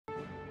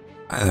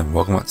And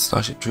welcome back to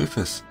Starship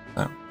Troopers.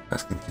 So,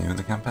 let's continue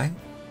the campaign.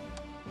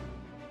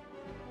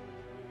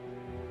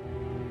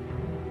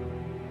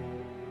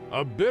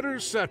 A bitter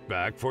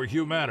setback for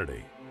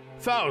humanity.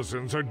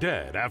 Thousands are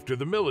dead after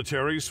the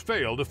military's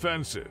failed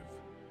offensive.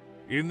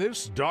 In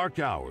this dark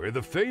hour,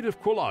 the fate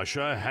of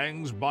Qulasha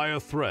hangs by a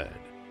thread.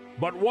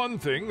 But one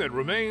thing that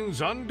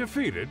remains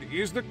undefeated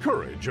is the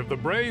courage of the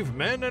brave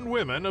men and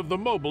women of the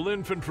mobile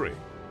infantry.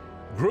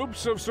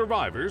 Groups of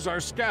survivors are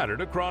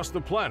scattered across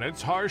the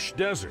planet's harsh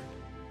desert,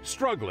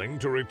 struggling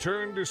to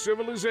return to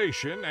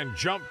civilization and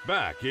jump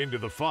back into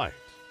the fight.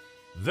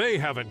 They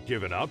haven't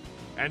given up,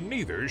 and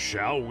neither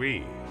shall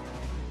we.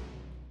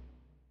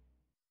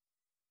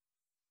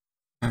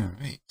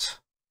 Alright.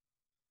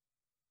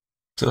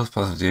 Stealth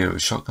passenger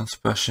with shotgun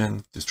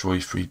suppression, destroy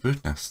 3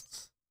 brood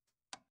nests.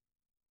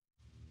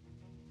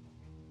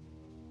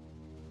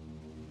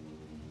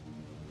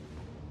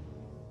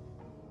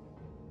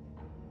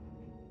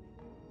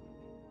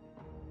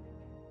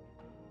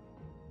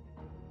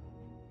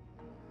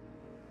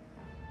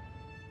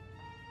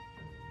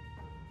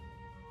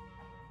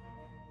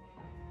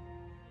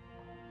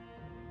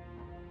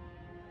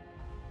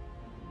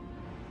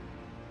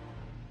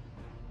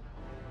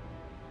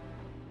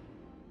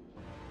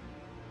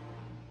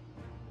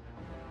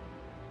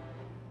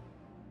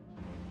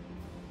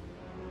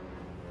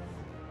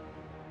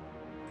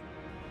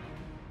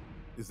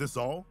 Is this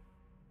all?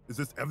 Is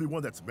this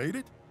everyone that's made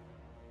it?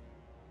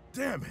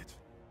 Damn it!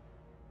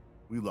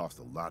 We lost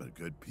a lot of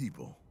good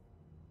people.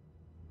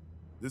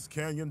 This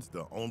canyon's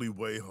the only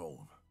way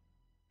home.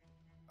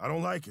 I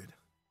don't like it,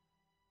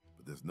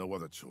 but there's no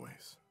other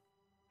choice.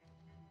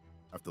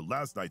 After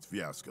last night's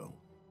fiasco,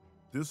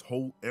 this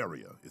whole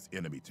area is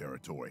enemy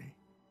territory.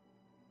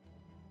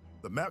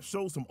 The map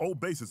shows some old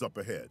bases up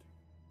ahead,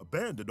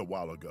 abandoned a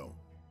while ago,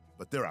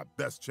 but they're our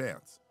best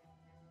chance.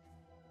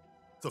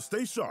 So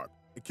stay sharp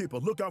and keep a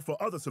lookout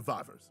for other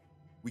survivors.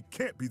 We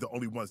can't be the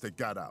only ones that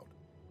got out.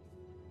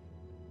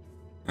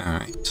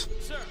 Alright.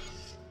 Sir.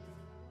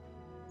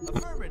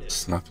 Affirmative.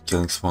 Sniper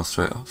killing spawn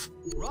straight off.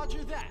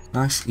 Roger that.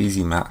 Nice,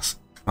 easy map.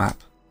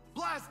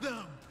 Blast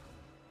them.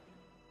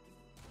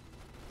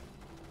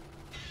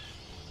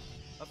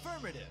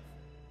 Affirmative.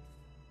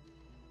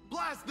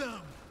 Blast them.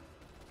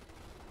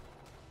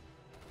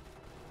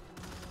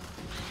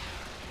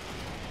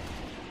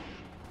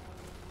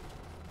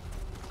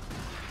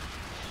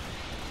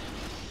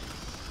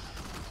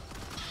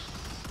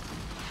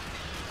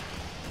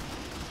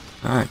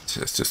 Alright,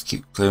 let's just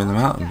keep clearing them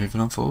out and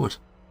moving on forward.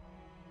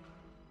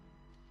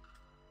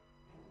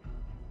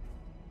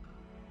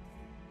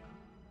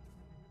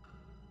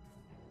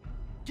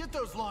 Get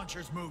those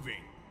launchers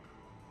moving.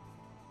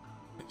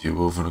 If you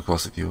will run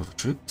across a few other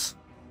troops.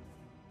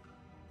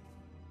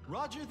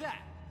 Roger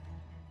that.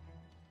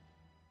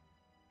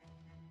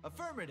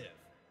 Affirmative.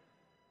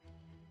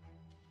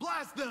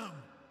 Blast them.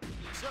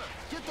 Sir,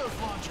 get those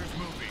launchers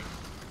moving.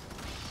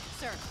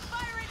 Sir,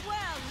 fire it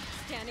well.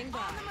 Standing by.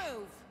 On the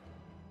move.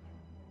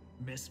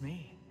 Miss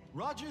me?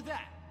 Roger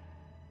that.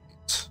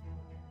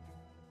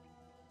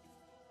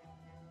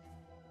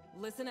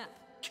 Listen up.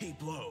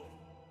 Keep low.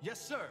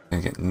 Yes, sir.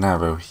 Gonna get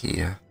narrow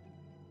here.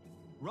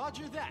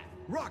 Roger that.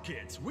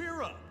 Rockets,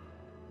 we're up.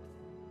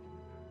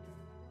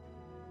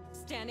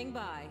 Standing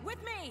by.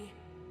 With me.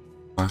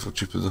 Rifle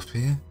troopers up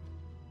here.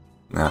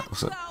 Now,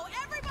 what's up? Go,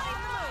 everybody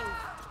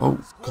move. Oh,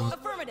 God.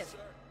 Affirmative.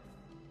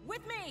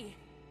 With me.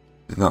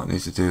 Did not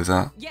need to do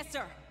that. Yes,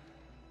 sir.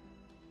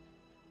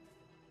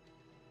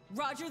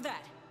 Roger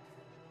that.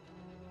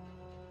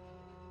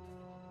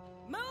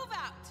 Move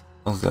out.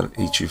 All the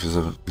E-troopers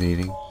are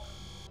leading.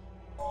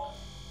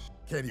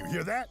 Can you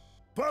hear that?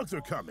 Bugs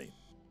are coming.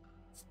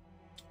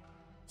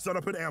 Set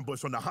up an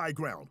ambush on the high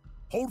ground.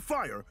 Hold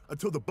fire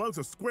until the bugs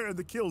are square in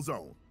the kill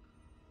zone.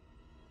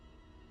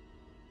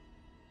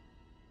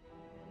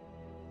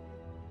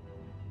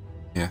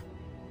 Yeah.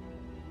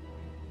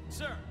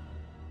 Sir.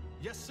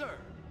 Yes, sir.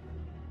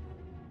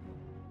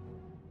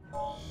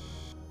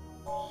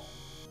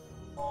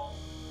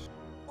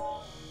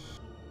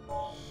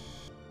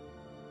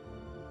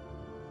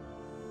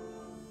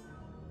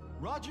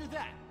 Roger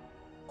that.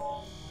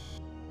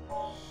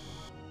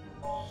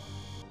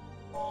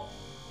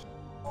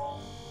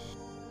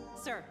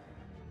 Sir.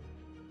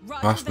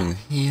 Roger Rifleman that.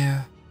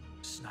 here.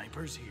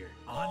 Snipers here.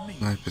 On me.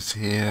 Snipers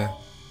here.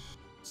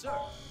 Sir.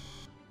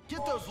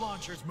 Get those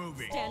launchers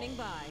moving. Standing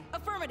by.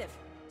 Affirmative.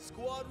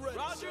 Squad ready.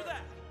 Roger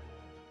that.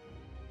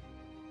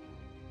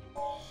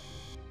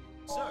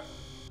 Sir.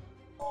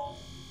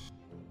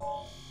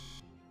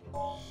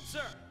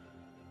 Sir.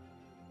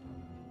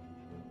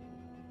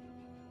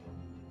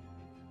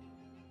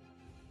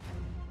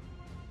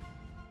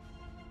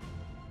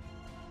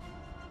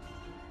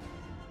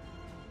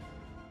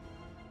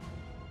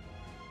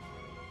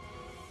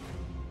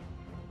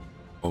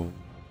 Oh.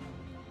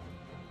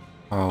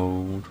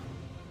 Hold.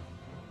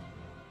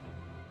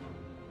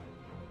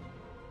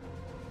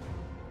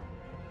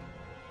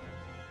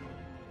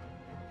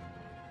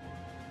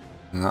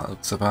 And that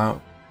looks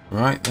about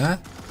right there.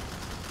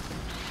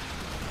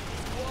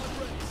 Squad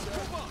ready, sir.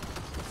 Move up.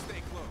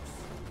 Stay close.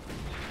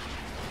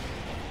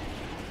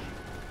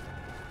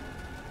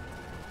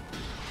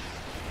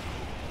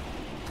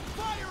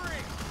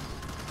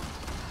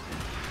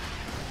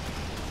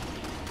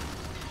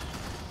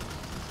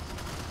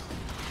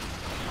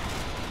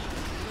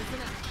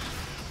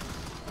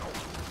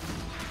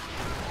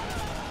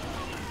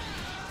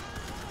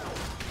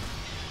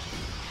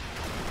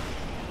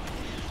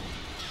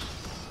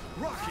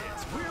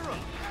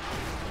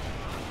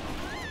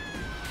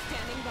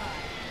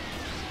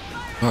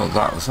 Well,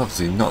 that was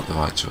obviously not the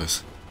right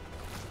choice.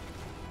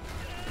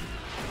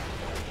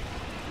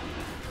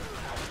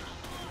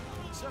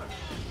 Sir,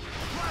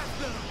 blast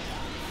them!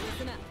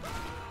 Listen up.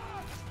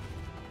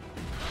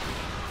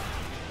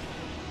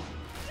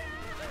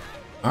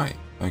 Right,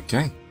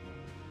 okay.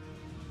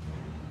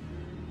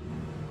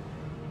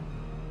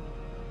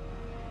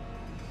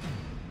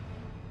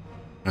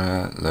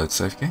 Load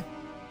save game.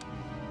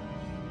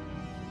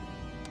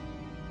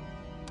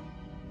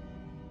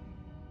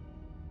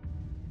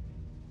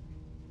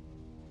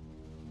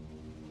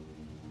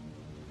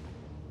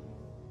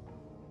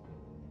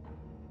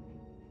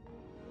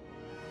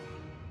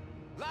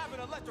 Live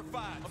and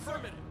electrified.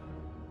 Affirmative.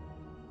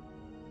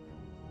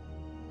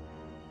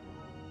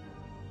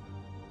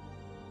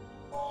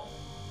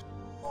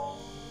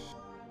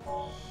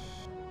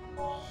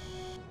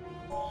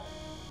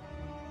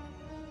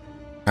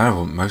 Kind of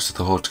want most of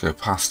the horde to go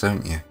past,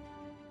 don't you?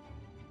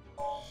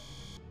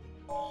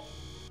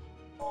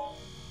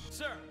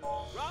 Sir,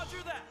 roger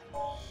that.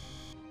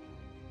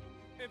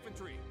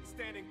 Infantry,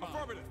 standing by.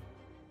 Affirmative.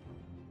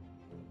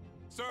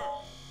 Sir.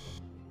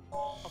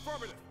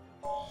 Affirmative.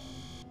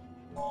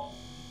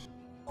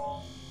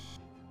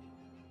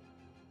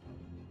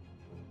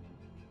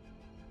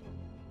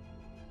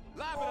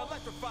 Live and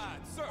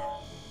electrified, sir.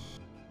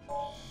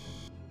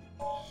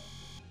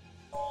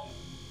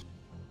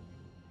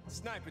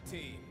 Sniper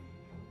team.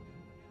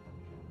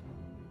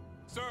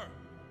 Sir.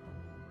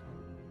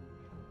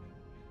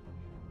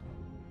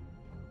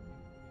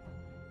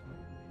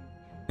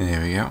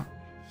 There we go.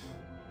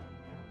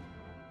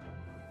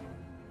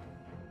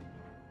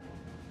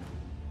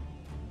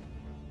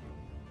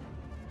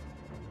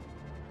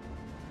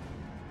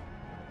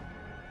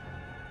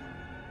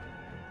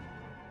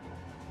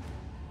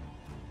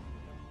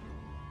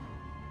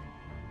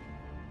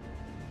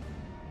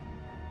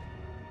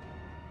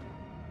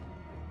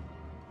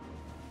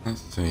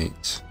 That's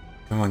sweet.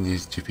 Come on, you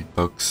stupid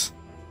bugs.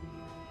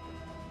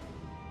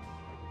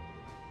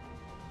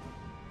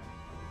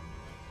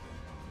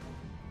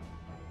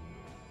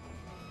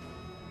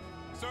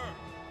 Sir.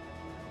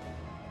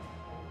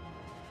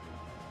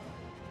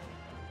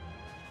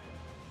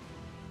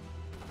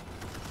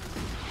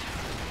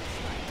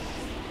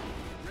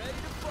 Ready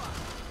to fire.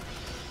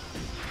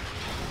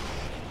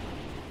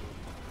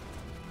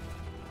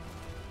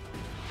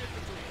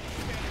 Infantry,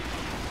 standing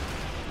by.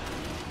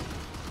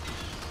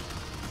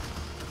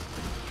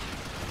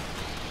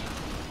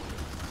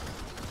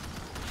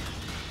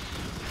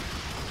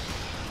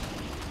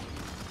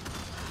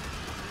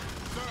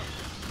 Sir.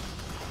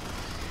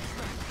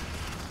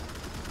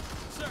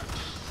 Sir.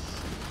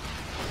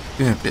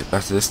 Doing a bit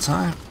better this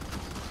time.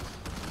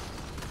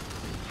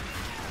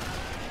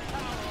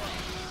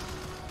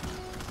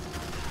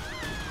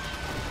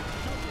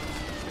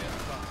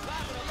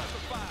 Live and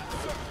electrified,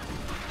 sir.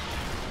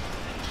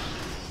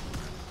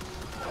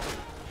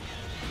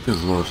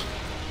 Good lord.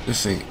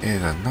 This thing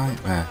is a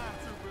nightmare.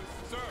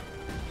 Sir.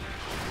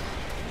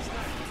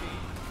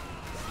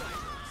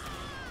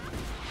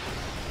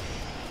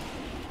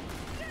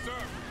 Sir.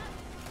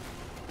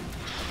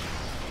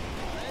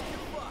 Ready to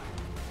fire.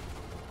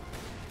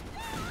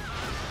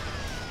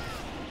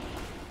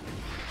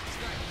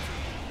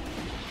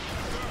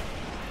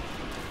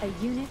 A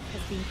unit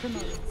has been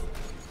promoted.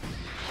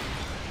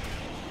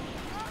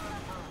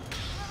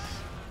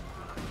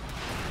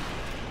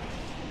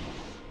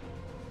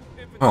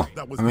 Oh,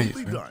 That was amazing.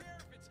 neatly done.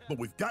 But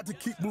we've got to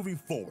keep moving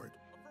forward.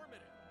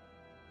 Affirmative.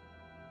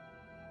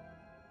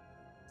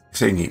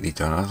 Say neatly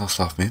done, I lost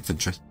half my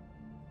infantry.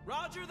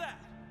 Roger that.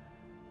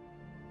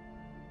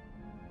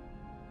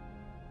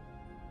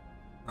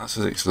 That's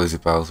what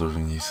explosive barrels would have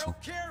been I useful.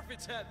 don't care if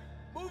it's heavy.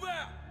 Move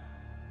out.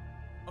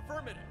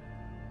 Affirmative.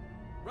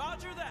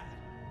 Roger that.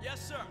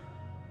 Yes, sir.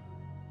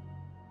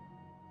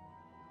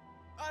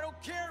 I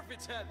don't care if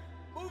it's heavy.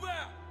 Move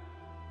out.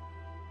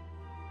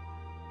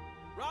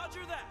 Roger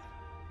that.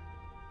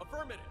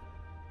 Affirmative.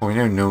 Well, we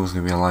know no one's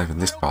going to be alive in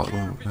this I don't part,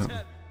 care will if we? it's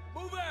heavy.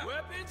 Move out.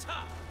 Weapons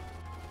hot.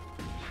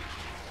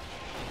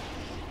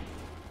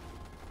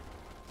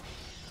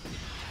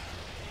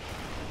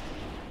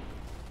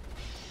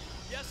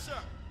 Yes, sir.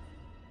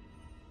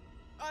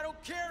 I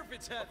don't care if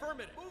it's heavy.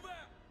 Affirmative. Move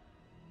out.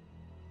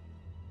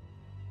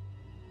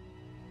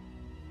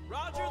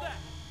 Roger that.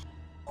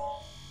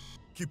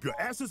 Keep your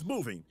asses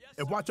moving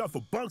and watch out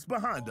for bugs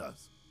behind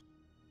us.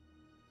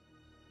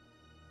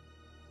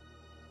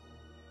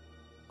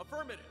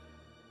 Affirmative.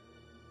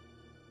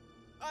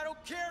 I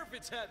don't care if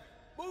it's heavy.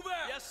 Move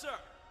out. Yes, sir.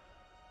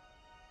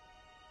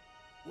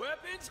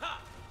 Weapons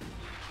hot.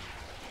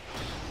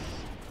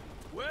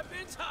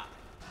 Weapons hot.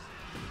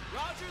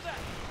 Roger that.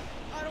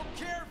 I don't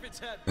care if it's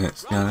heavy.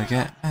 It's Roger gonna that.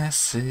 get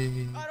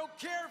messy. I don't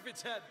care if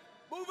it's heavy.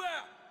 Move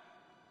out.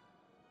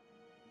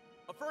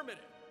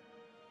 Affirmative.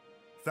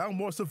 Found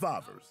more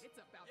survivors.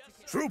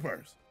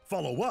 Troopers,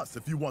 follow us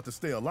if you want to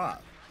stay alive.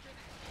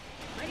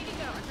 Ready to go.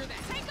 Roger that.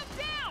 Take them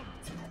down!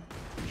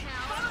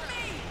 Follow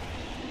me!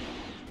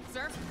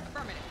 Sir,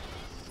 affirmative.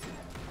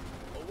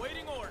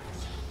 Awaiting orders.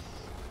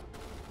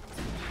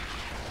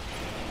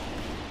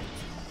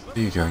 Where are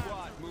you going?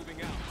 Squad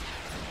moving out.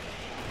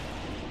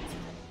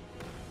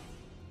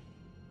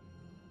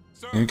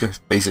 You go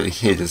basically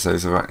hid as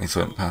those arachnids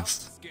went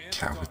past.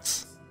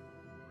 Cowards.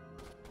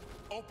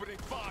 Opening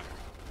fire.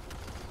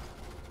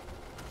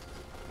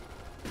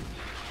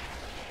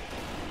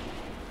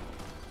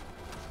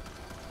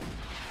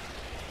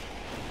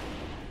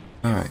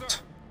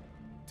 Alright.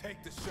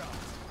 Take the shot.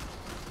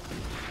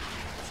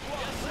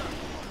 Yes, sir.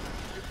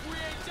 If we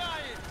ain't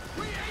dying,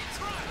 we ain't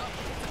trying.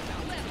 Now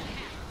let me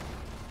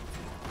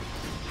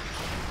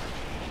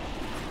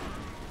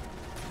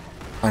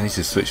have I need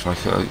to switch my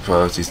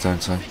priorities,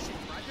 don't I? position.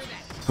 Roger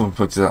that. Someone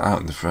pointed that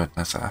out in the thread,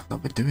 and I said, I've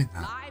not been doing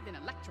that. Live and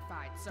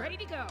electrified, sir. Ready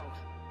to go.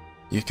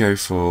 You go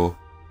for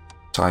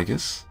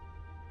tigers.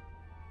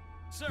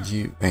 Sir,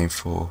 You aim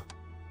for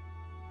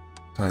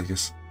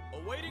tigers.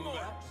 awaiting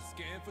orders.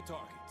 Scan for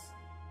targets.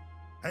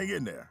 Hang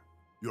in there.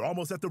 You're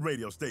almost at the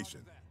radio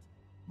station.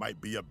 Might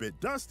be a bit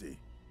dusty,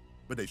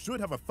 but they should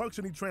have a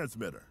functioning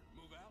transmitter.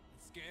 Move out.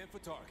 Scan for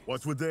targets.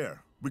 Once we're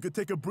there, we could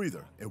take a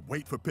breather and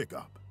wait for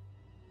pickup.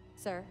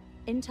 Sir,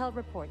 Intel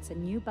reports a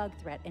new bug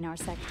threat in our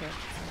sector.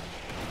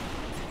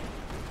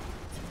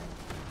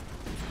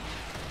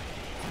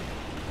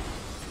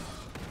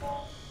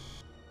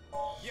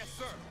 Yes,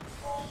 sir.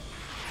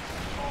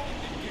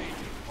 Engaging.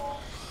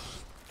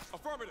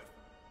 Affirmative.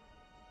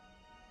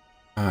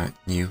 Alright,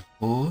 new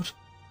board.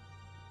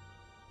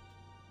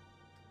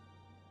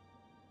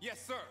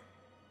 Yes, sir.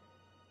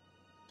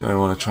 Do I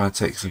want to try and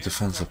take some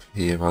defense up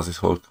here as this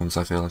horde comes?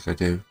 I feel like I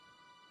do.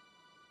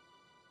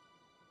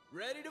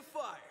 Ready to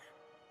fire.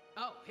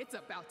 Oh, it's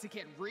about to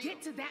get real.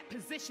 Get to that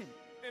position.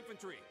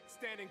 Infantry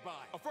standing by.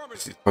 This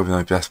Affirmative. is probably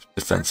my best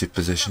defensive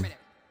position.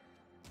 Affirmative.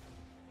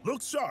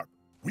 Look sharp.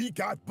 We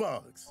got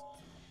bugs.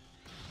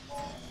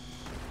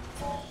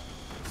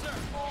 Sir,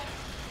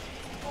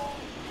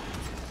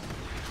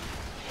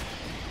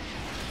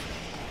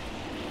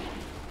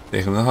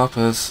 Here come the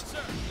hoppers. sir.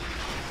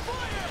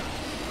 Fire!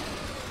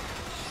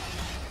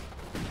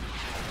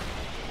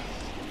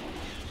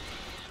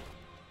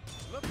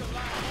 Look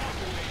alive.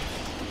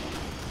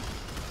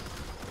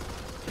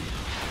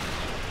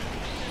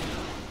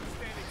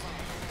 Standing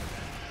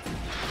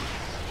by.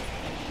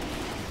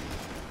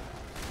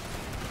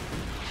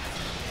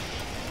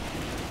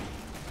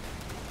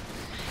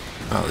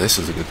 Oh, this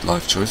is a good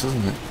life choice,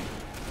 isn't it?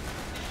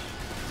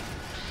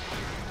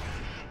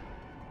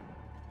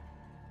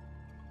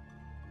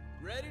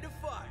 Ready to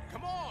fire.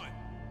 Come on.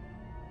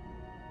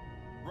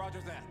 Roger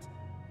that.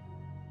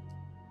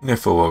 You know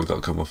full well we've got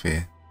to come up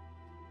here.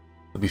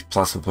 There'll be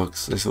plasma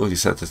bugs. It's already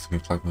said there's going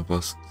to be plasma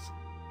bugs.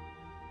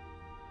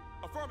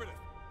 Affirmative.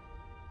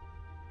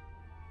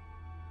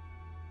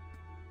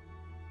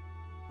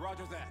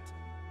 Roger that.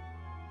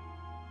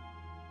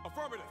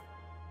 Affirmative.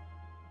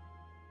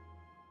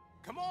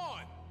 Come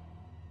on.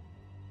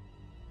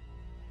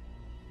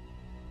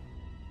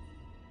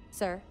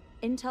 Sir,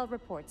 Intel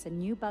reports a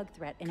new bug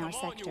threat in our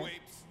Come on, sector. you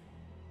apes.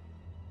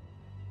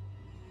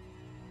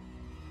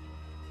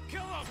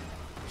 Kill them!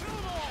 Kill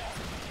them all!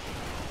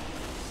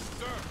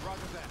 Sir,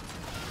 roger that.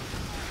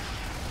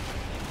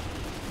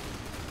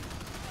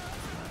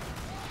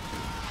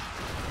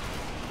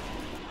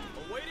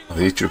 Awaiting Oh,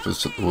 these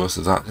troopers took the worst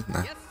of that, didn't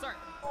they? Yes, sir.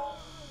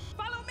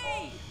 Follow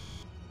me.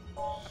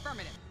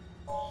 Affirmative.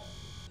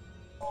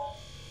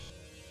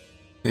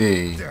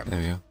 Hey, Damn it. there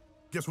we go.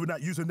 Guess we're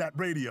not using that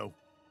radio.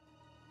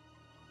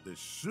 There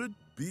should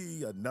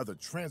be another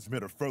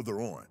transmitter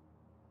further on.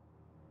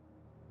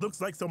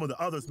 Looks like some of the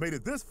others made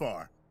it this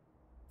far.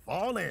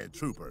 Fall in,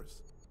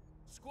 troopers.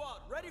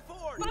 Squad, ready for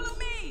orders. Follow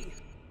me.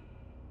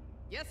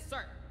 Yes,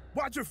 sir.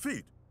 Watch your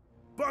feet.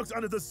 Bugs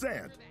under the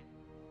sand.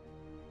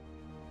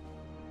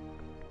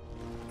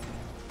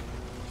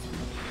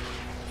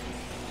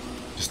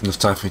 Just enough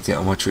time for me to get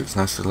all my troops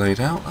nicely laid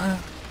out there.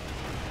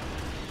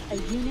 A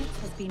unit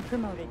has been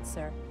promoted,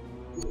 sir.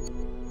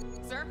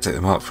 Sir. Take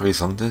them out for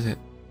as long, did it?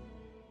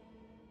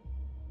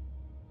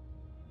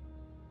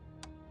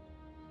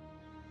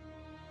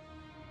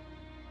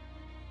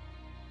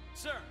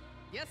 Sir,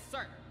 Yes,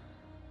 sir.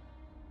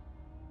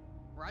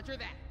 Roger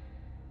that.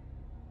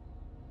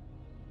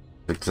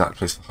 The exact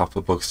place for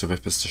hopper bugs to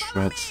rip us to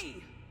Follow shreds.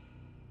 me.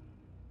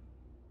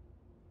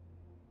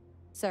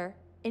 Sir,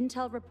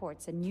 Intel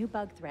reports a new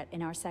bug threat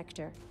in our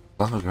sector.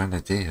 Plasma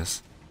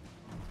grenadiers.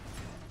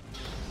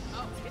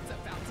 Oh, it's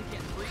about to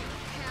get real.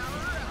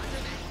 Power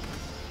under that.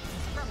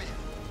 Affirmative.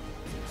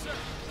 sir.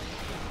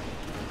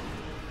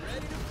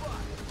 Ready to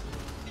fire.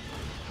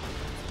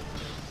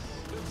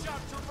 Good job,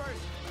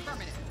 troopers.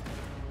 Affirmative.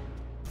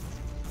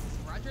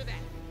 Roger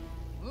that.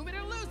 Move it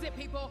or lose it,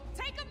 people.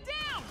 Take them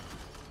down.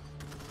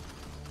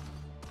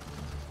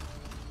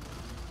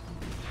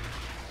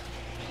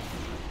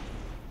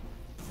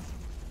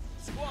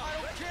 Squad,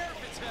 I don't care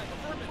if it's heavy.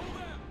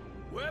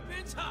 Affirmative.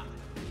 Weapons hot.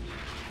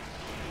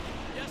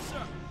 Yes,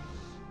 sir.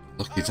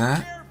 Lucky I don't there.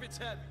 care if it's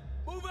heavy.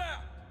 Move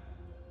out.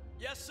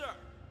 Yes, sir.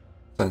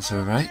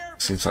 Sensor right.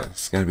 Seems like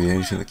it's going to be the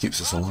only thing that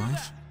keeps us Roger alive.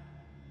 that.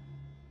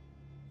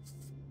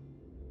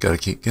 Gotta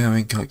keep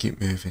going, gotta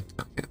keep moving,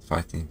 gotta get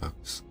fighting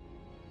bugs.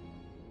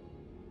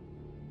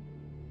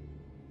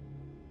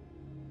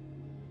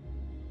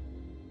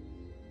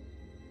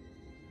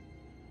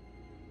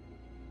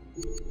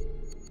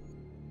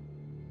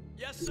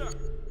 Yes, sir.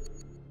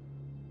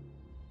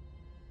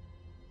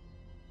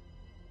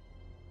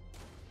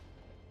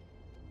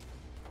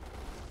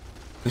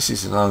 This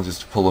is allowing us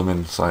to pull them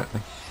in slightly.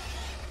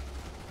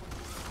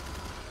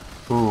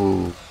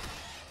 Ooh.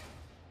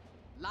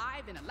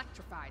 Live and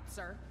electrified,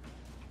 sir.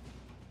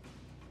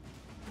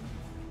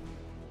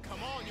 Come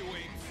on, you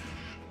wings.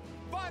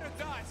 Fight or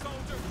die,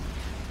 soldier.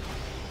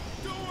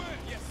 Do it.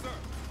 Yes, sir.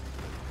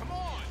 Come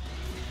on.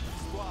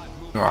 Squad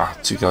move. Ah,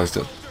 two guys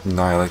got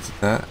annihilated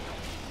there.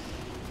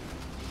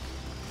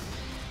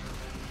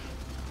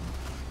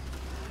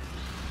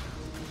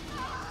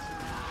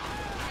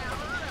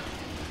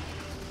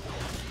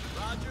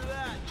 Roger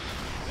that.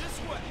 This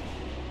way.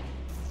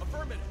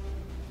 Affirmative.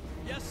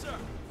 Yes, sir.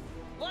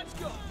 Let's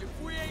go.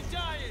 If we ain't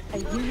dying, A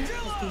we're unit kill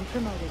is 'em. being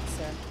promoted,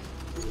 sir.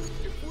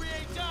 If we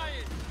ain't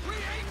dying, we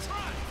ain't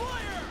trying.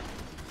 Fire!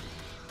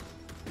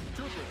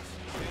 Troopers,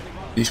 standing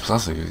by. These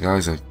plastic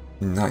guys are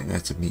a nightmare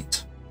to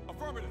meet.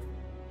 Affirmative.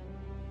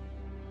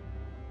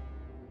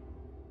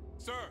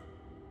 Sir.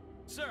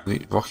 Sir.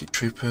 The rocket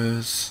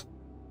troopers.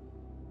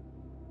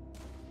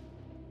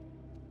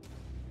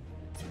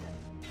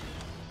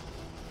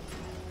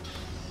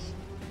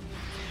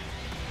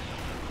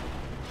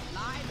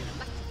 Live and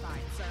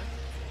electrified, sir.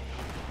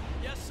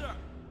 Yes, sir.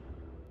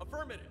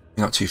 Affirmative.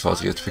 You're not too far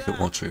to go to pick up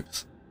more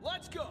troops.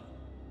 Let's go.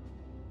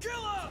 Kill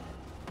him!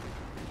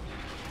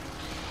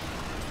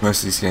 Most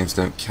of these games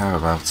don't care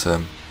about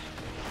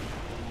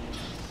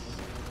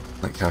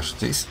like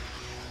casualties,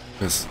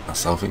 because that's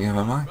solving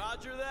MMI.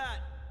 Roger that.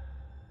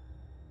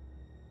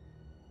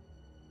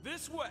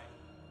 This way.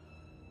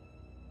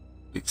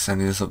 It's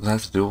sending us up there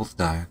to do all the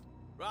dying.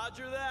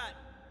 Roger that.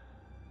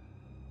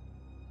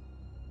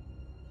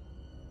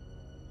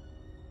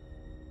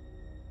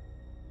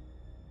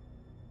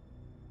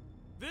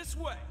 This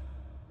way.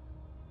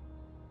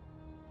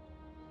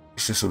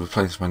 It's just to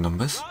replace my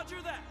numbers.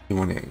 Roger that.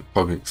 When it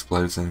probably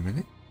explodes in a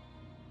minute.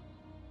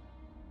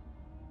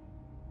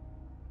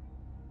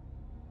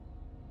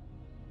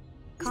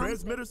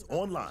 Transmitters Comms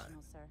online.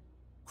 operational, sir.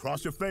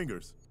 Cross your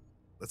fingers.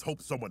 Let's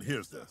hope someone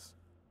hears this.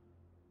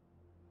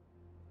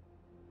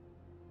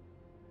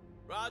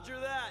 Roger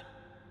that.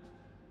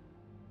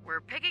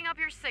 We're picking up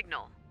your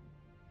signal.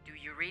 Do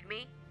you read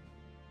me?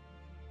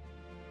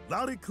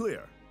 Loud and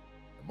clear.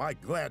 Am I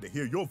glad to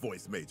hear your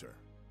voice, Major?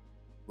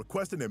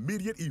 Request an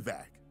immediate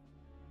evac.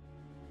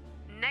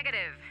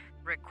 Negative.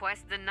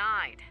 Request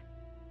denied.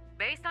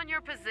 Based on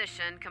your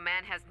position,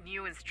 Command has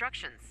new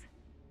instructions.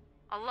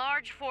 A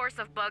large force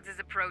of bugs is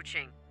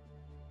approaching.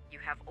 You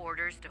have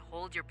orders to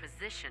hold your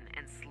position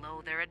and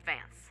slow their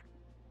advance.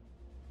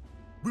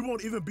 We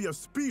won't even be a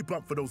speed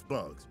bump for those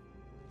bugs.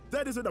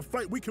 That isn't a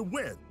fight we can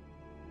win.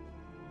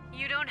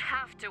 You don't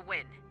have to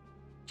win.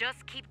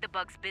 Just keep the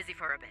bugs busy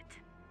for a bit.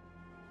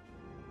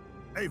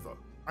 Ava,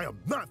 I am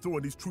not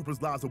throwing these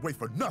troopers' lives away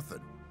for nothing.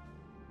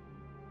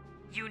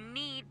 You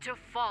need to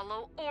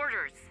follow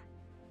orders.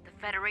 The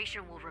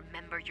Federation will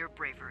remember your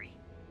bravery.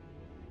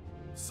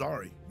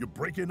 Sorry, you're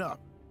breaking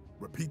up.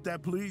 Repeat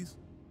that, please.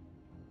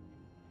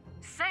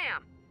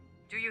 Sam,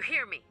 do you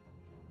hear me?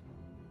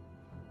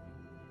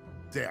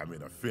 Damn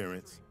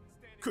interference.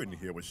 Couldn't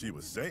hear what she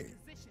was saying.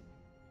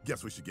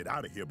 Guess we should get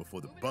out of here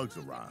before the bugs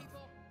arrive.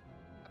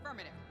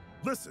 Affirmative.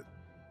 Listen,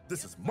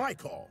 this is my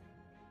call.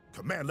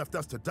 Command left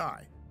us to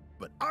die,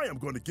 but I am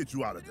going to get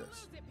you out of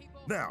this.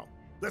 Now,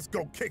 let's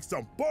go kick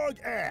some bug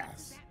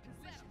ass.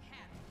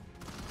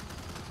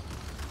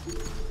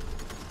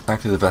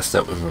 Tank is the best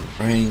step with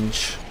a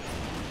range.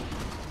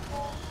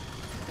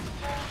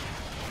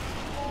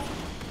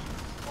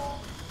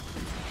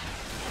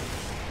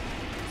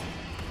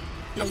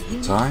 A Got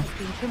unit time. is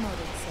being promoted,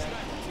 sir.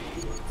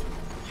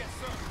 Yes,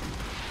 sir.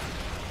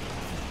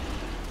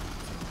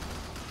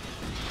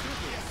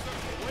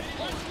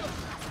 Let's go.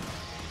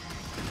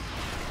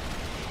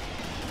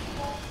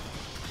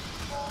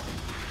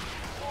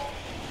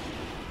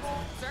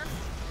 Sir?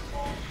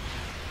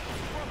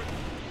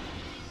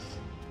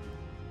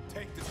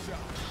 Take the shot.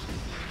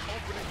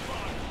 Opening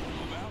fire.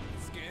 Move out.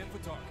 Scan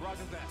for target.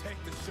 Roger that.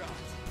 Take the shot.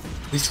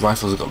 These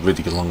rifles have got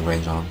really good long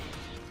range on them.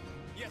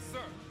 Yes, sir.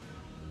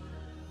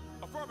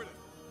 Affirmative.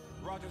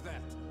 Roger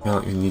that. I feel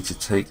like we need to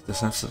take the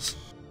sensors.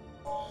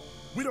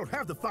 We don't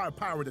have the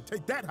firepower to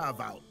take that hive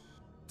out.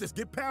 Just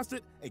get past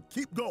it and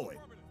keep going.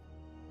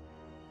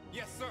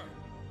 Yes, sir.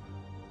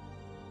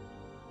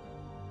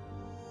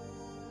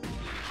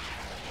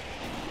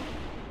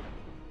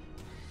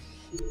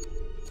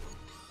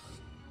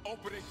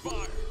 Opening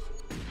fire.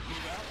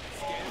 Move out.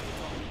 Scan the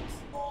targets.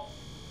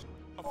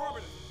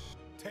 Affirmative.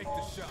 Take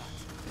the shot.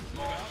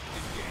 Move out.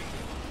 Engage.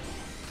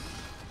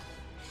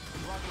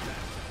 Roger that.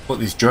 What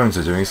these drones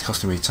are doing is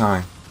costing me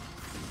time.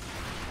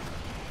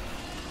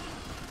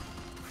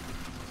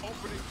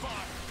 Opening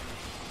fire.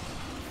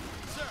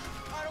 Sir,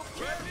 I don't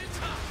care. Weapons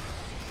hot.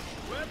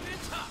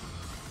 Weapons hot.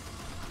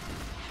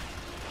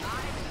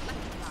 Live and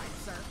electrified,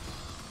 sir.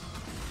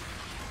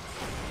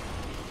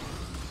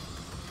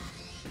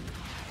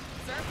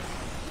 Sir?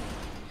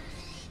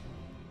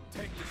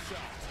 Take the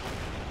shot.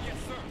 Yes,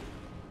 sir.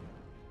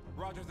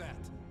 Roger Roger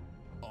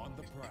that. On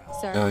the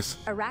prowl. Sir, Guys.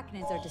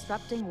 arachnids are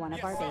disrupting one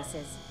of our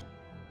bases.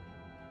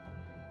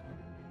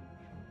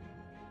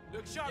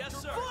 Look sharp, yes,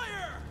 sir.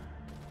 Fire!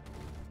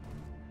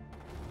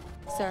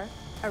 Sir,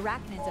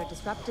 arachnids are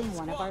disrupting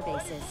one of our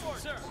bases.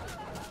 Sir.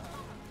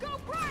 Go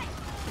bright!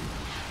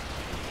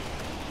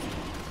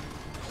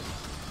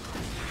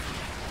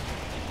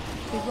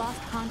 We've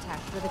lost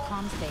contact with the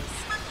comms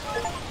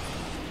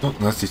base. Not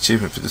that's the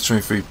achievement for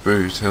destroying 3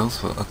 brood hills,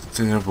 but I can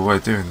see another way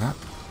of doing that.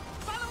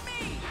 Follow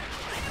me!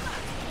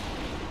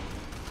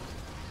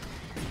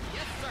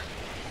 Yes, sir.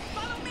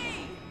 Follow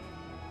me!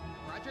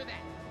 Roger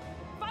that.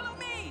 Follow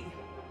me!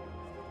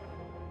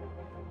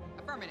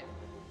 Affirmative.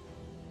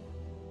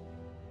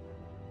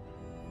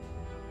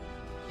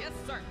 Yes,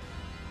 sir.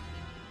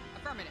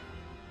 Affirmative.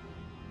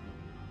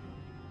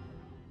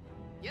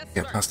 Yes,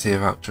 Get sir. past here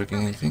without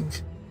triggering anything?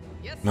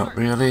 Yes, Not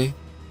sir. really.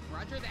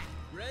 Roger that.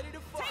 Ready to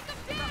fight.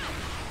 Take him down!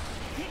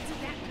 Get to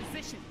that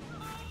position.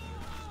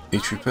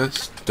 E-troopers,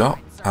 stop,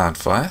 and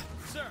fire.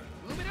 Sir.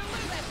 Move it or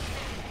lose it.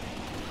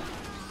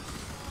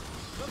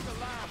 Look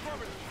alive.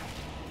 Affirmative.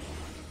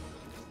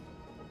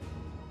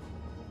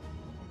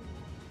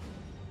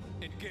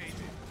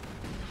 Engaging.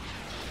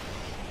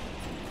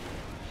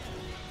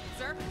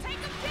 Sir, take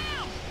him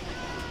down!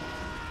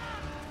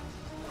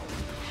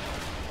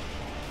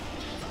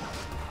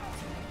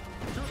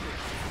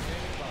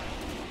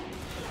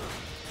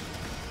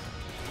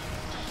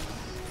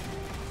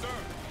 Sir.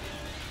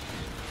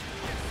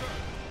 Yes, sir.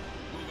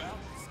 Move out.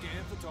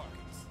 Scan for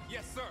targets.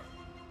 Yes, sir.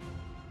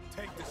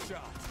 Take the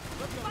shot.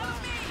 Look Follow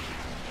alive. me!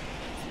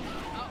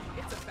 Oh,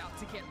 it's about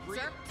to get real.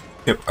 Sir,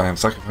 Yep, I am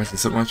sacrificing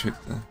so much with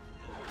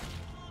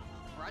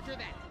roger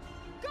that.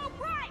 Go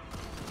bright!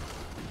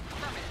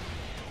 Affirmative.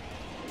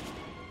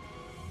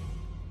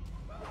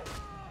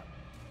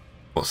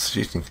 what's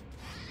shooting?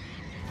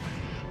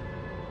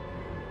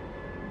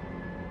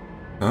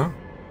 Huh?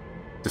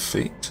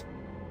 Defeat?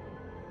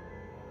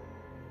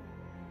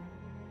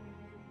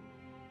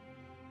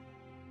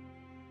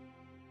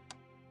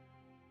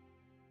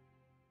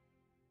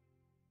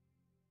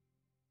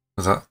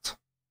 Was that?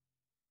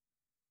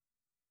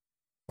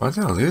 Why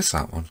did I lose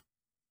that one?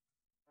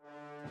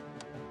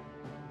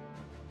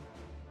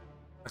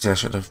 Actually, I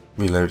should have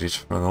reloaded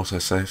for an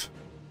autosave.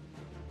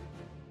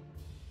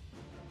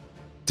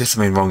 Did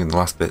something wrong in the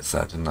last bits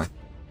there, didn't I?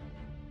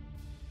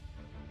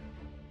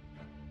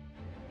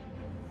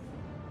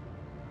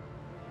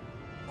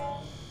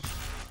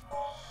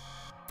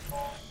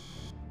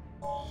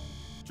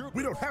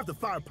 We don't have the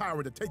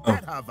firepower to take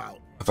that hive out.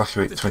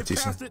 Evacuate Just 20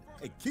 get past it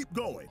and keep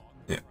going.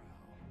 Yeah.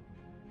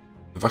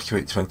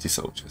 Evacuate 20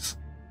 soldiers.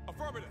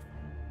 Affirmative.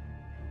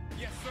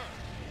 Yes,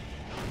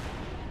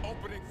 sir.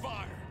 Opening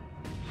fire.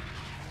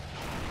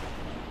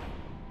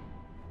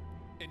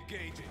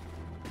 Engaging.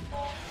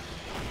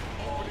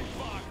 Opening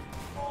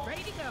fire.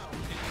 Ready to go.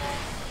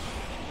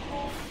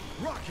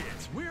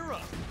 Rockets, we're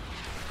up.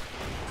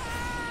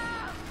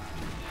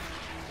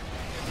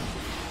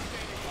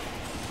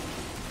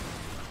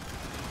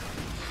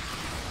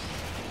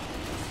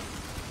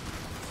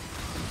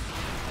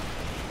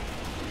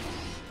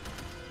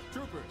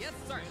 Troopers. Yes,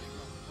 sir.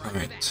 Roger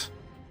Alright. that.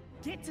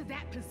 Get to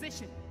that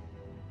position.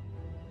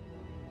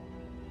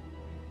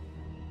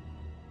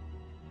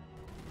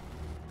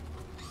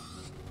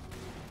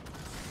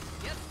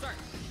 Yes, sir.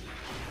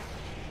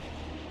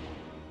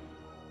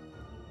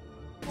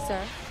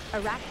 Sir,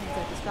 arachnids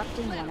are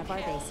disrupting one of our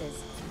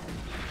bases.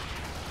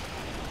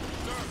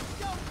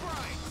 Go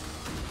bright!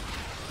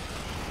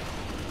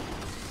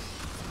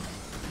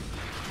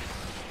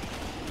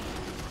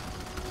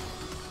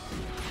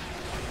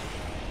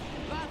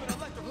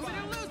 Move it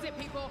or lose it,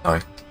 people.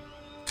 Sorry.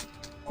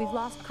 We've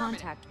lost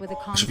contact with the I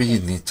comms should be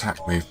in the base. attack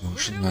move Move it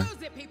motion or then.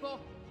 lose it, people.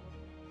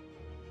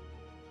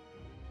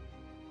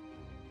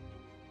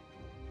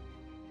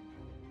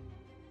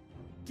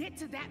 Get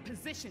to that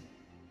position.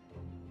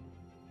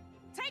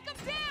 Take them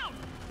down!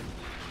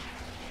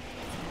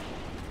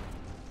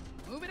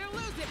 Move it or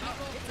lose it,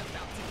 people. It's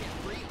about to get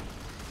real.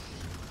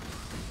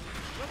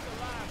 Look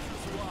alive, True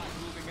Squad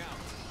moving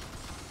out.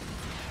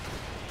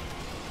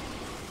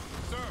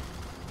 Sir.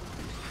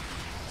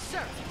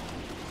 Sir,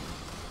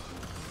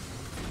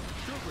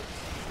 Troopers,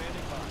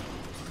 standing by.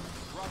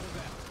 Roger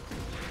that.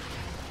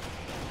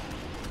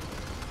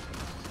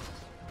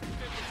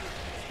 Infantry,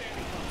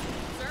 standing by.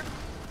 sir.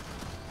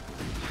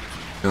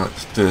 I feel like the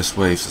first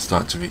waves are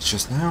starting to reach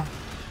us now.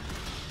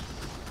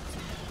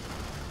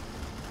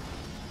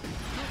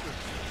 Troopers,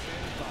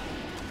 standing by.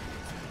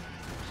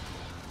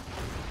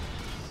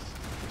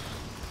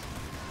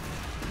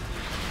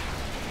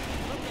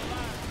 Look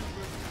alive,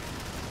 troopers.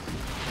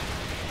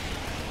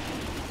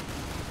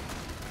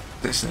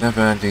 It's a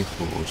never-ending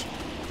horde.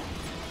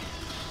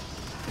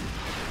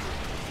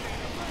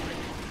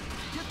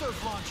 Get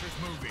those launchers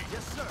moving.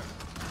 Yes, sir.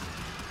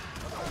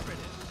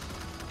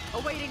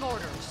 Awaiting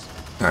orders.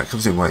 No, it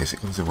comes in waves, we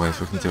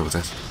can deal with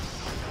this.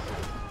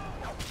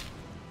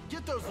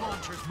 Get those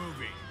launchers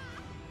moving.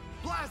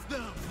 Blast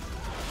them.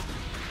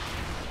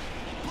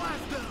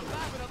 Blast them.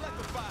 Live and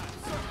electrified,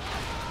 sir.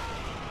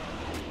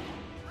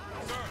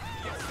 Sir,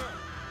 yes,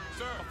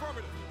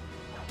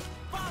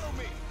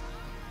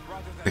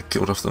 They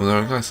killed off some of their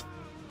own guys.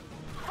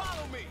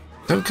 Follow me.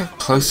 Don't get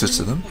closer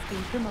to them. Has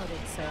been promoted,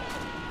 sir.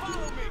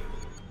 Follow me.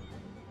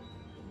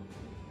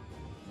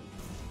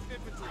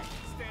 Infantry,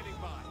 standing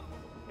by.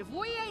 If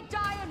we ain't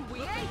dying, we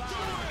ain't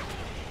doing.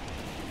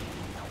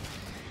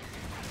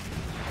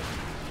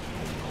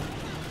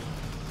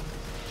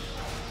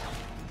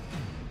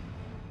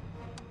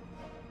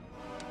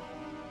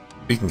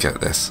 We can get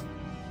this.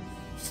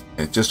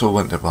 It just all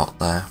went about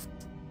there.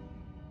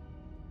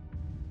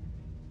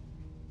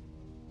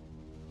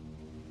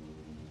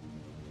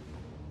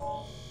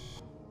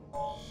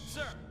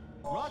 Sir,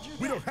 Roger.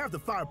 We don't have the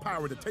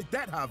firepower to take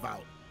that hive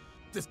out.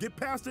 Just get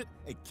past it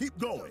and keep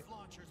going.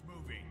 Launchers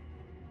moving.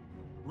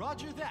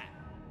 Roger that.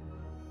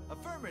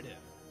 Affirmative.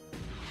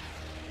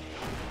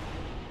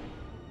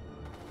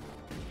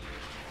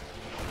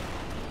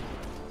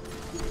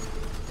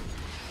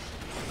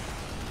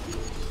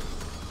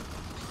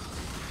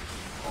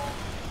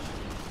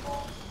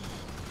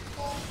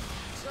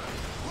 Sir,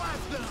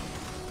 blast them.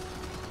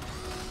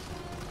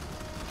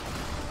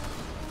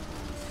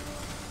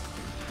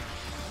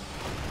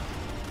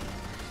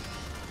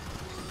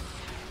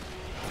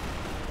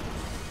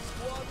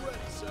 Squad ready,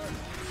 sir.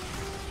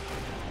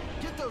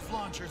 Get those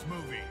launchers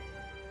moving.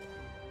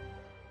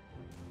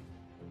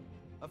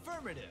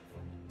 Affirmative.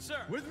 Sir.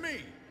 With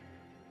me.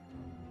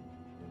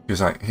 He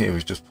was like, here,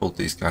 we've just pulled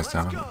these guys Let's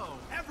down. go.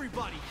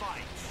 Everybody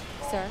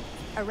fights. Sir,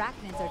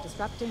 arachnids are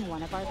disrupting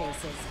one of our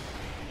bases.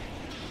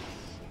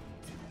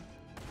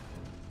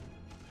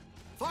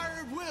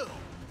 Fire at will.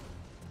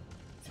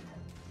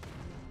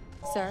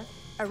 Sir,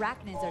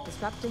 arachnids are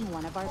disrupting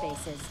one of our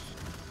bases.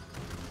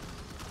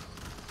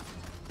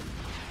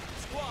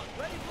 Squad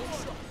ready for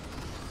order.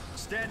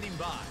 Standing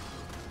by.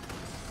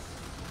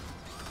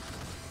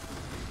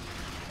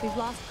 We've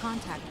lost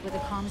contact with a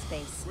comms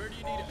base. Where do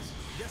you need us?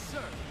 Yes,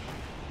 sir.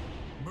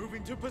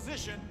 Moving to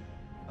position.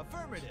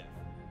 Affirmative.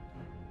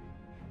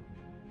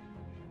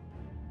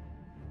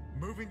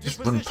 Moving to Just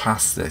position. run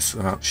past this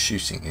without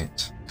shooting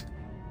it.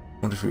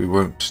 Wonder if we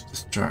won't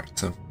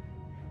distract them.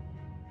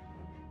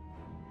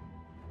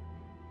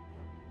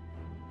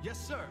 Yes,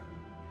 sir.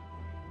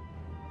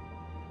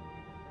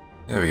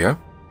 There we go.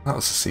 That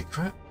was a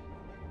secret.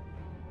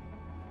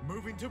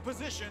 Moving to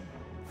position.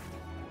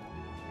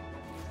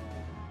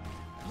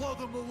 Blow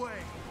them away.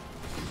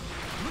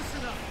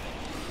 Listen up.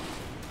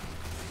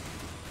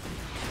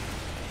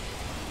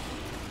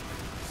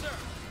 Sir.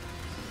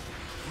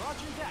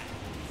 Roger that.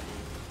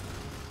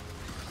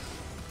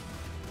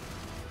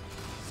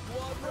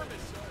 Squad ready,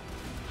 sir.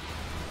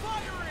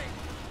 Firing!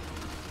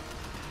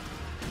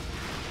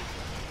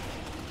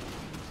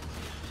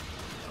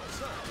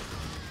 Sir.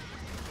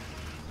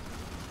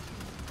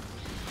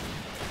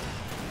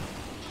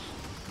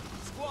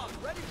 Squad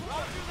ready for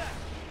Roger that.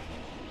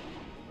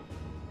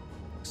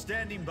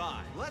 Standing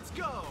by. Let's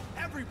go.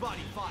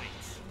 Everybody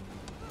fights.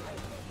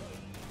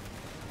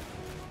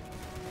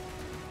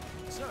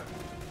 Sir.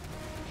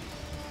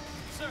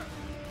 Sir.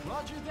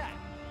 Roger that.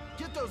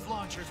 Get those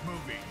launchers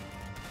moving.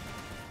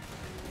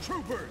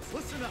 Troopers,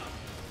 listen up.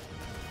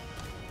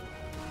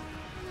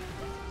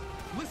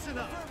 Listen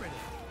up. Affirmative.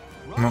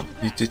 Well, Roger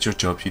you that. did your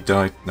job. You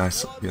died nice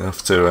Squad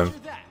enough ready. to, Roger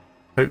that.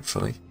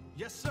 hopefully,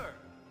 Yes, sir.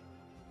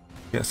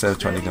 get us there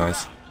 20 Standing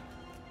guys. by.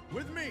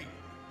 With me.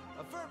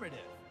 Affirmative.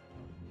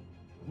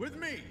 With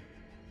me.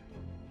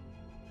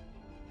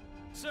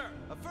 Sir.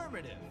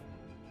 Affirmative.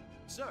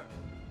 Sir.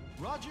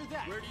 Roger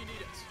that. Where do you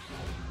need us?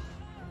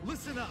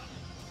 Listen up.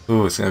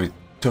 Oh, it's going to be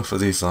tough for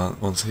these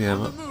ones here, On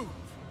but the move.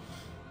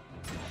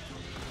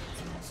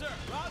 Sir.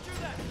 Roger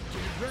that.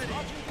 Get ready.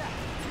 Roger that.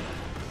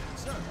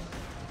 Sir.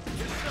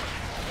 Yes, sir.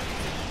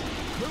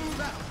 Move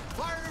out.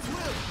 Fire at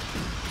will.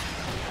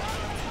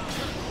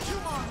 Chew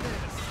on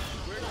this.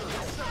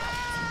 Yes, sir.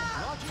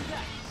 Roger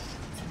that.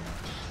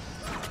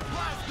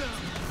 Blast them.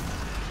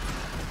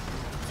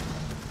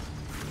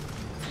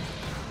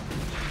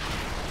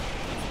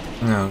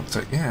 no,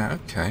 so yeah,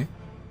 okay.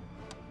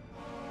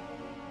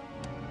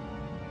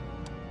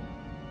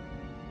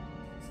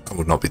 I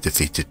would not be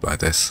defeated by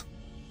this.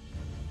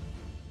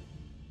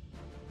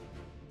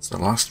 It's the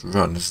last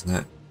run, isn't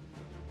it?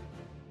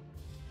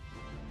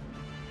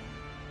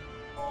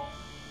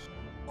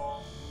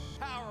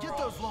 Get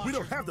those launchers. We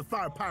don't have the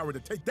firepower to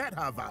take that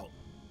hive out.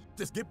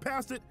 Just get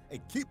past it and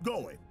keep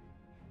going.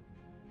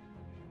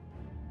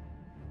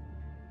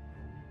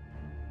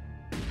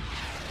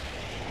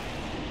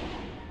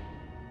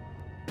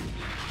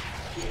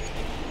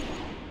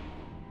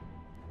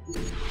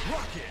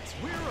 Rockets,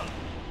 we're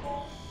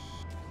up.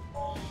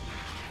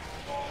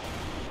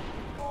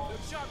 The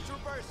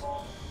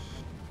sharptroopers.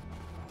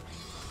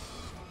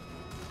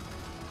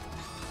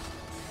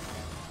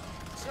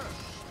 Sir,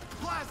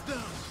 blast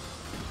them.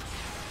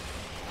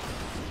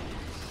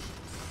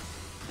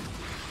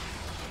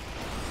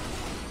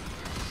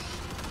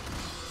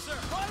 Sir,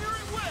 fire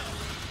at will.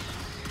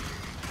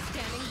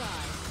 Standing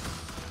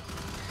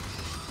by.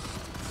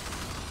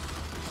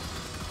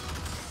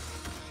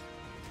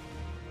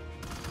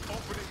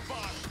 Opening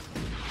fire.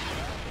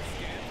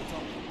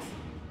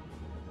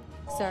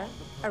 Sir,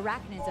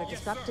 arachnids are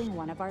disrupting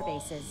one of our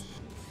bases.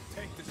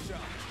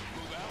 shot.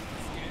 Move out and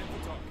scan for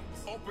targets.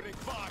 Opening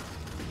fire.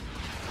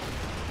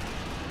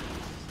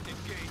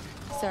 Engaging.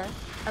 Sir,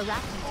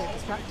 arachnids are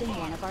disrupting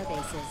one of our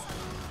bases.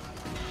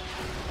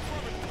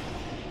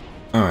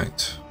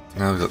 Alright,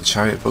 now we've got the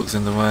chariot bugs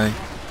in the way.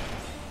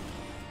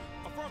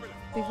 Affirmative.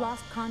 We've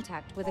lost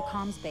contact with a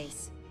comms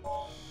base.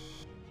 On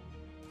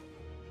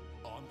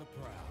the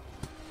prowl.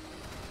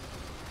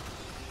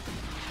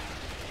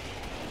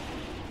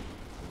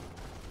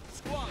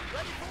 Squad,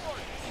 ready for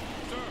orders.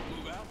 Sir,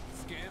 move out and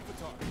scan for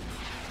targets.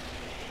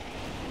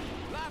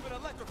 Live and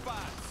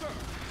electrified, sir.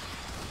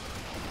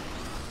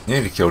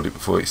 Nearly killed it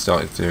before it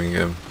started doing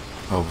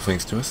horrible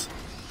things to us.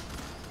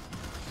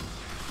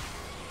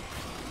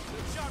 The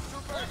shock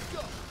trooper. Let's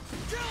go.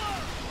 Killer!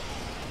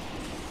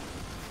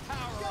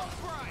 Power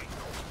up. Right.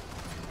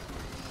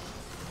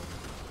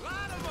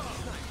 Line them up.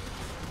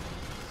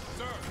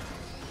 Sir.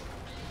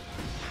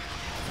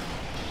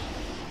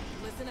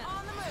 Listen up.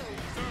 On the move.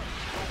 Sir.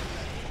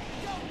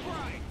 Go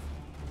bright.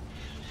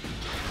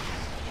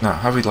 Now,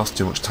 have we lost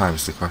too much time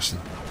is the question.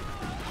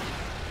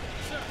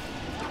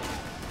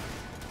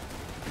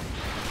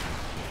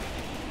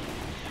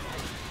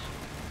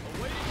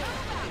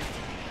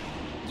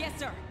 Yes,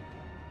 sir.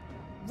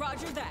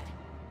 Roger that.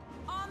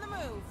 On the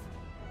move.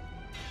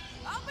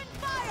 Open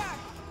fire!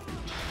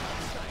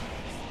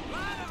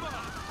 Line them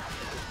up.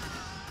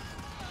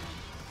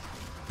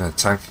 The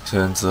tank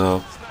turns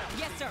up.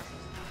 Yes, sir.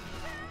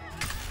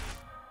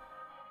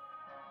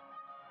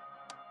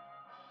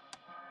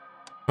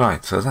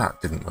 Right, so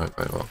that didn't work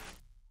very well.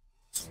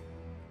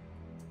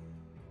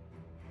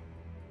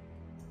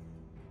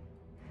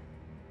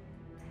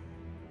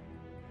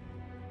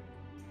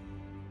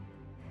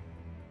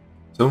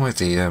 So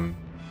the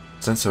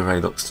sensor array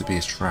looks to be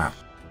a trap.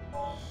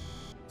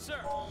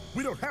 Sir.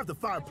 We don't have the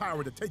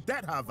firepower to take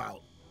that hive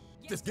out.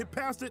 Just get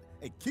past it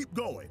and keep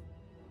going.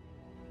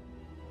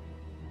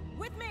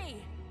 With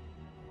me.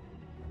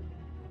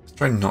 Let's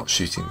try not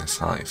shooting this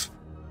hive.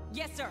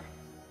 Yes, sir.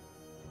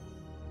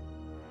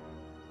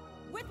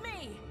 With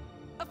me.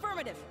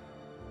 Affirmative.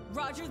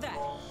 Roger that.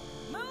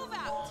 Move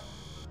out.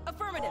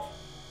 Affirmative.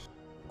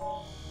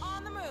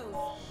 On the move.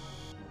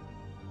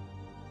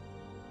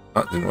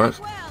 That didn't work.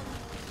 Well.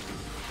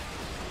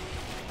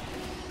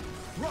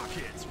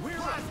 Rockets, we're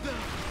at them.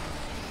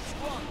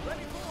 Squad,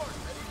 ready for orders.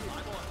 I'm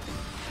on.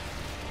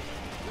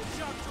 The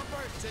shock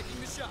trooper taking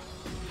the shot.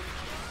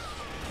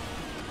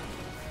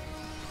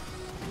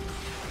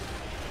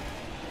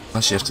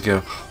 Actually have to go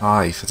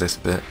high for this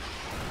bit.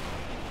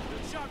 The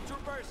shock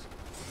troopers.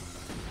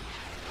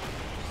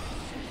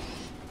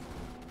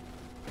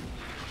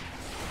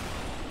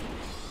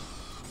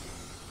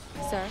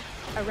 Sir,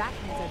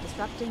 arachnids are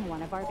disrupting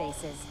one of our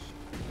bases.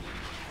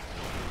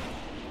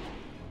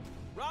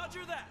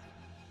 Roger that.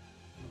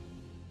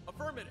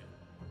 Affirmative.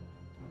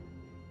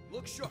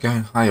 Look sharp.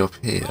 Going high up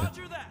here,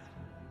 Roger that.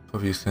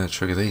 probably just going to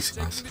trigger these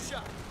guys. Taking the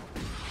shot.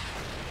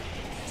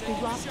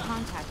 We've lost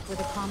contact with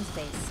a comms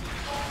base.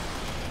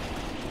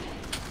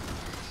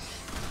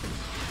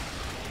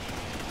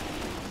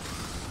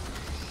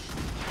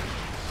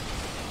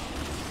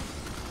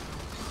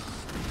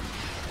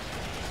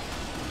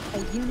 A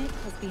unit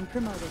has been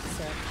promoted,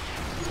 sir.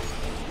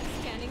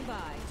 Standing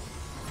by.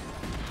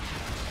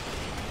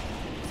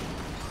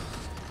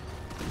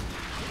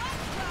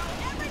 Let's go!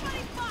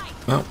 Everybody fight!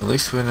 Well, at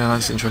least we're in a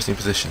nice interesting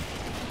position.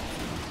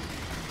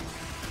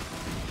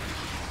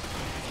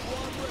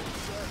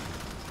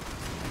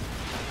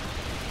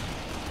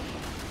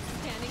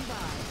 Standing by.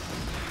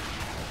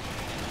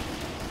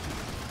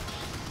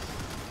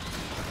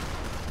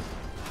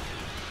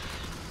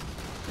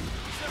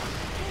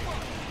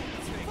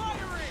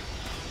 Firing!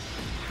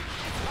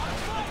 I'm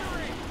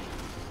firing!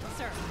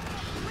 Sir,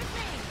 with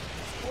me.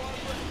 Squad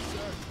ready,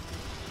 sir.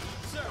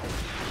 Sir.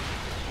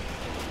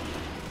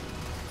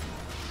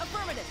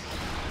 Affirmative.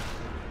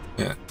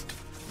 Yeah.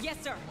 Yes,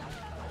 sir.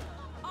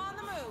 On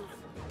the move.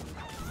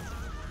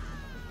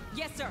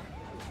 Yes, sir.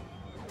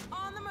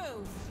 On the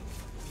move.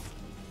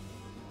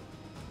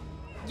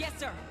 Yes,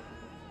 sir.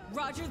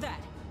 Roger that.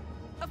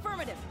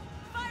 Affirmative.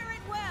 Fire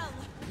it well.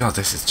 God,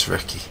 this is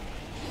tricky.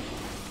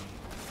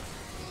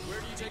 Where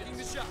are you taking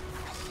the shot?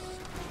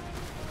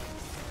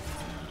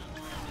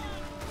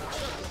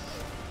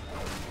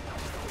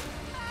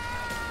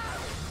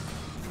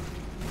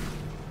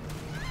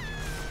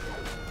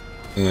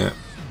 Yeah.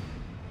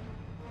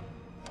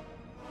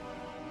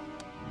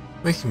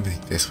 We can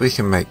make this. We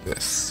can make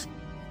this.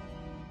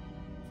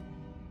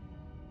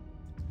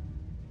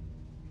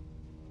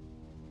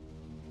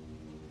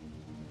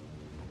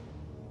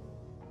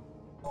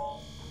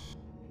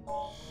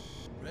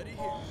 Ready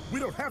here. We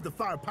don't have the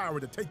firepower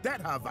to take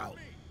that hive out.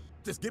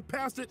 Just get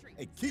past it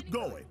and keep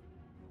going.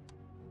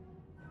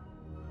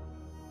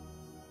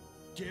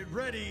 Get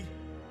ready.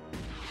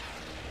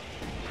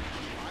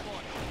 I'm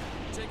on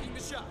it. Taking the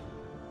shot.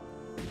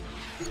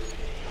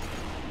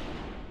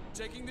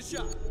 Taking the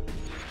shot.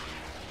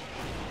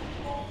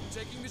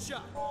 Taking the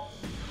shot.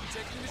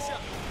 Taking the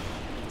shot.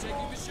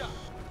 Taking the shot.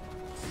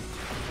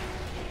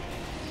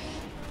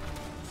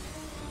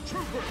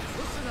 Troopers,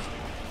 listen up.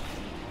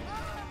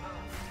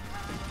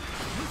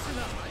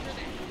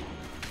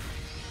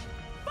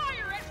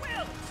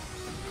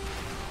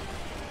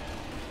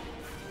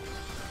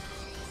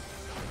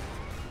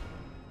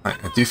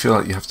 I do feel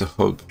like you have to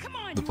hug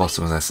the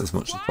bottom of this as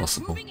much as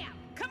possible. Moving out.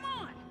 Come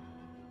on.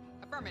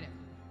 Affirmative.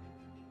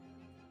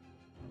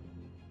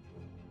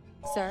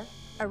 Sir,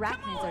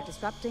 arachnids are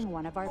disrupting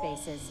one of our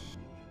bases.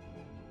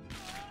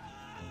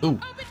 Ooh,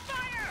 Open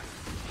fire.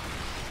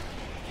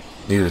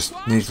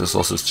 needless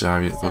losses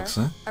chariot books,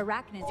 Sir, eh?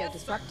 arachnids are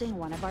disrupting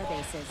one of our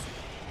bases.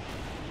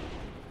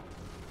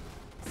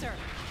 Sir.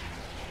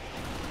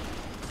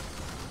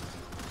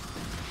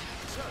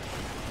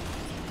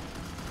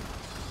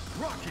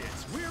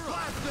 Rockets, we're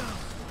blast them!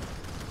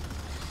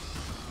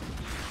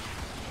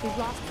 We've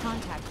lost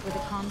contact with the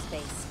comms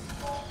base.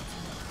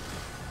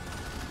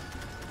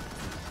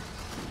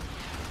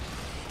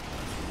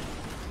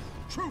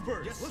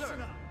 Troopers, yes,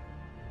 listen up!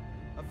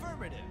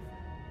 Affirmative.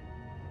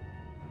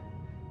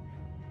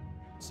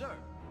 Sir,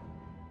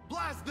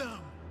 blast them!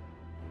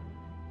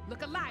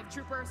 Look alive,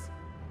 troopers.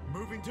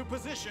 Moving to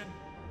position.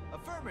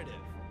 Affirmative.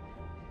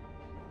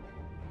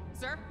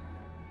 Sir.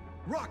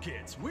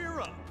 Rockets, we're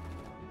up!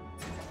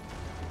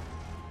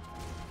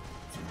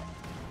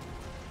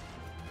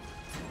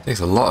 Takes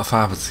a lot of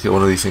habit to get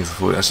one of these things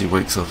before it actually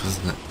wakes up,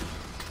 isn't it?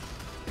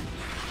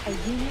 A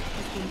unit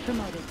has been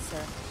promoted,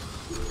 sir.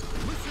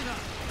 Listen up!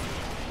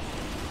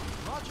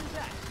 Roger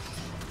that!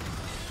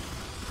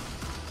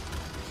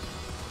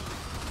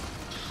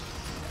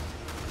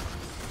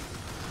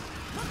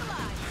 Look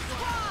alive.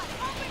 Squad.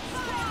 Open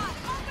fire.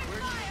 Open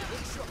fire.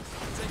 Look sharp.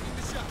 Taking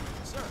the shot.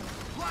 Sir,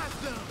 blast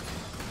them!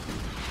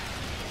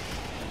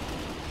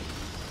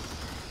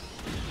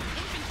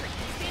 Infantry.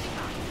 Standing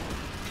by.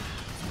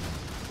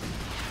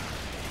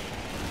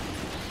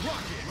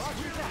 Rocket,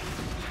 roger that!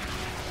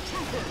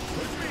 Troopers,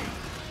 with me!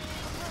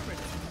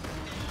 Affirmative.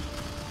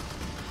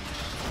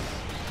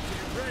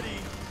 Get ready!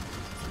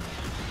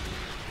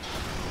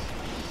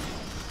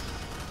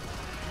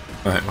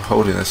 Right, we're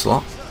holding this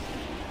lot.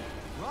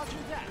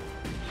 Roger that!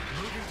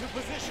 Moving to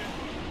position!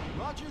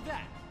 Roger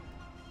that!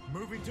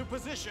 Moving to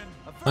position!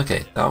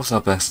 Okay, that was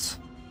our best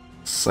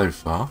so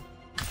far.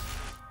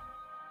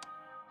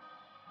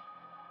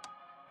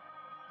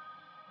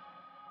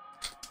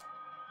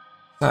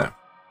 So,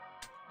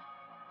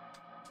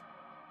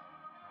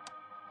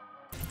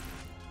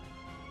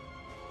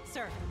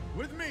 Sir.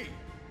 With me!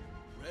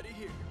 Ready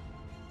here.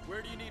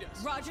 Where do you need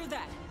us? Roger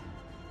that.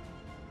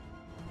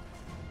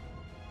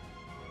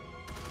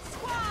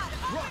 Squad.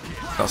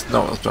 Open that's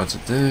not what I was trying to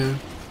do.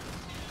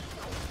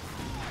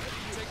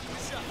 Taking the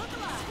shot. Look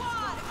alive.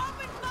 Squad.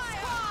 Open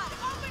fire. Squad.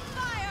 Open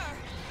fire.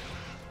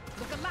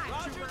 Look alive,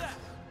 Roger troopers. that!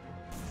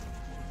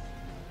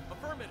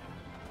 Affirmative.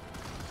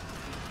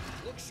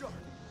 Look sharp.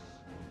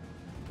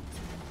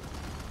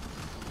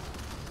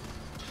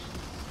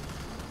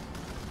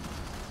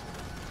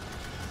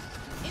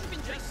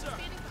 Infantry. Yes, sir.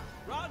 Standing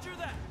by. Roger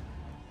that!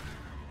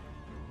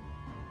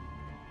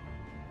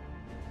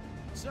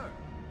 Sir,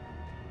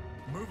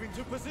 moving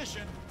to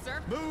position.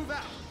 Sir. Move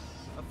out.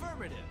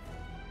 Affirmative.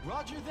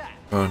 Roger that.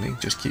 Running,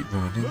 just keep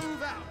running.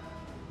 Move out.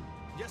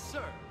 Yes,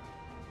 sir.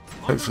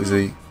 On Hopefully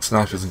the move. the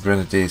snipers and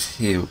grenadiers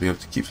here will be able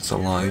to keep us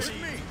alive.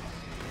 With me.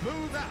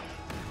 Move out.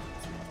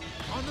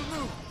 On the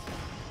move.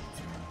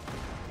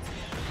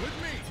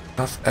 With me.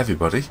 That's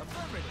everybody.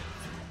 Affirmative.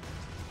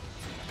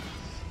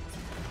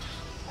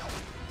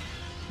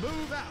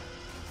 Move out.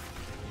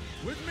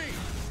 With me.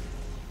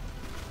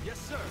 Yes,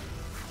 sir.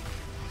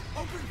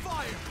 Open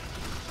fire.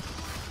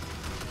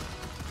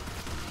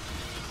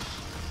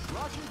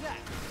 Roger that.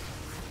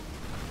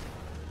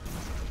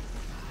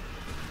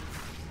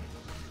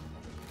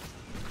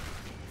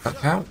 That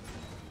count?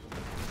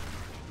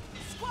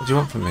 What do you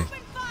want from me? Open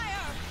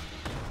fire.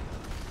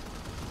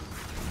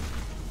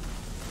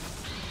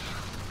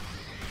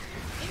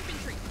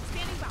 Infantry.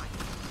 Standing by.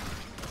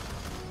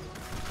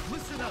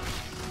 Listen up.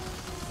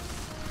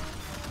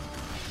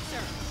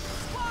 Sir.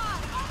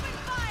 Squad. Open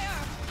fire.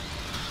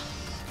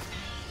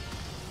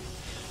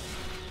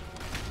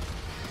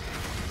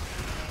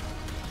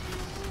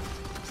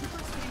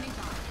 Troopers standing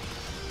by.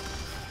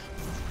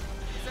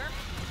 Sir.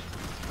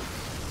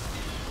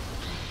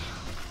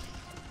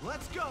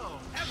 Let's go.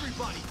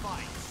 Everybody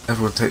fights.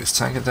 Everyone take this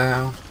tanker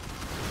down.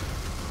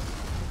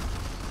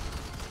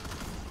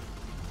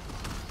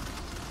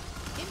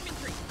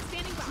 Infantry.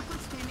 Standing by.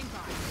 Troopers standing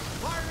by.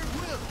 Fire at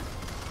will.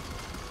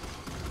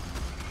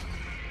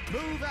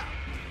 Move out.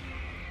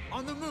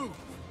 On the move.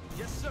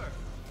 Yes, sir.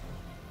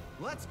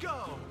 Let's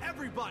go.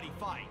 Everybody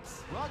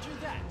fights. Roger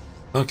that.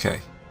 Okay.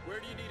 Where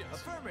do you need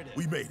us? Affirmative.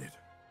 We made it.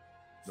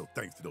 No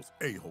thanks to those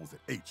a-holes at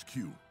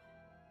HQ.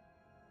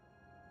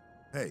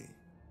 Hey,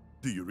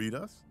 do you read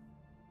us?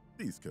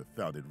 These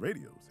confounded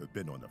radios have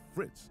been on the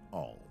fritz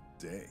all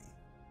day.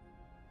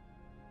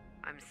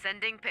 I'm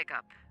sending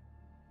pickup.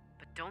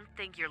 But don't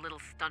think your little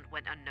stunt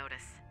went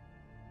unnoticed.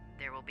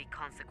 There will be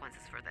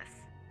consequences for this.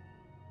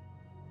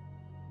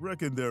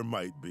 Reckon there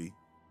might be.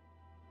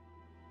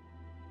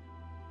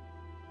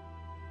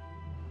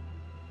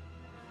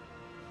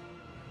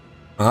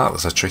 Well, that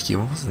was a tricky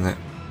one, wasn't it?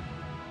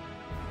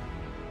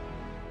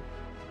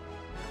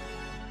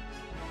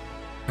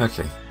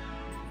 Okay.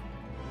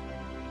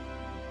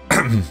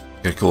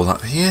 Gonna call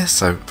that here.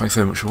 So thanks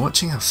very much for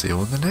watching. I'll see you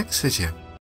all in the next video.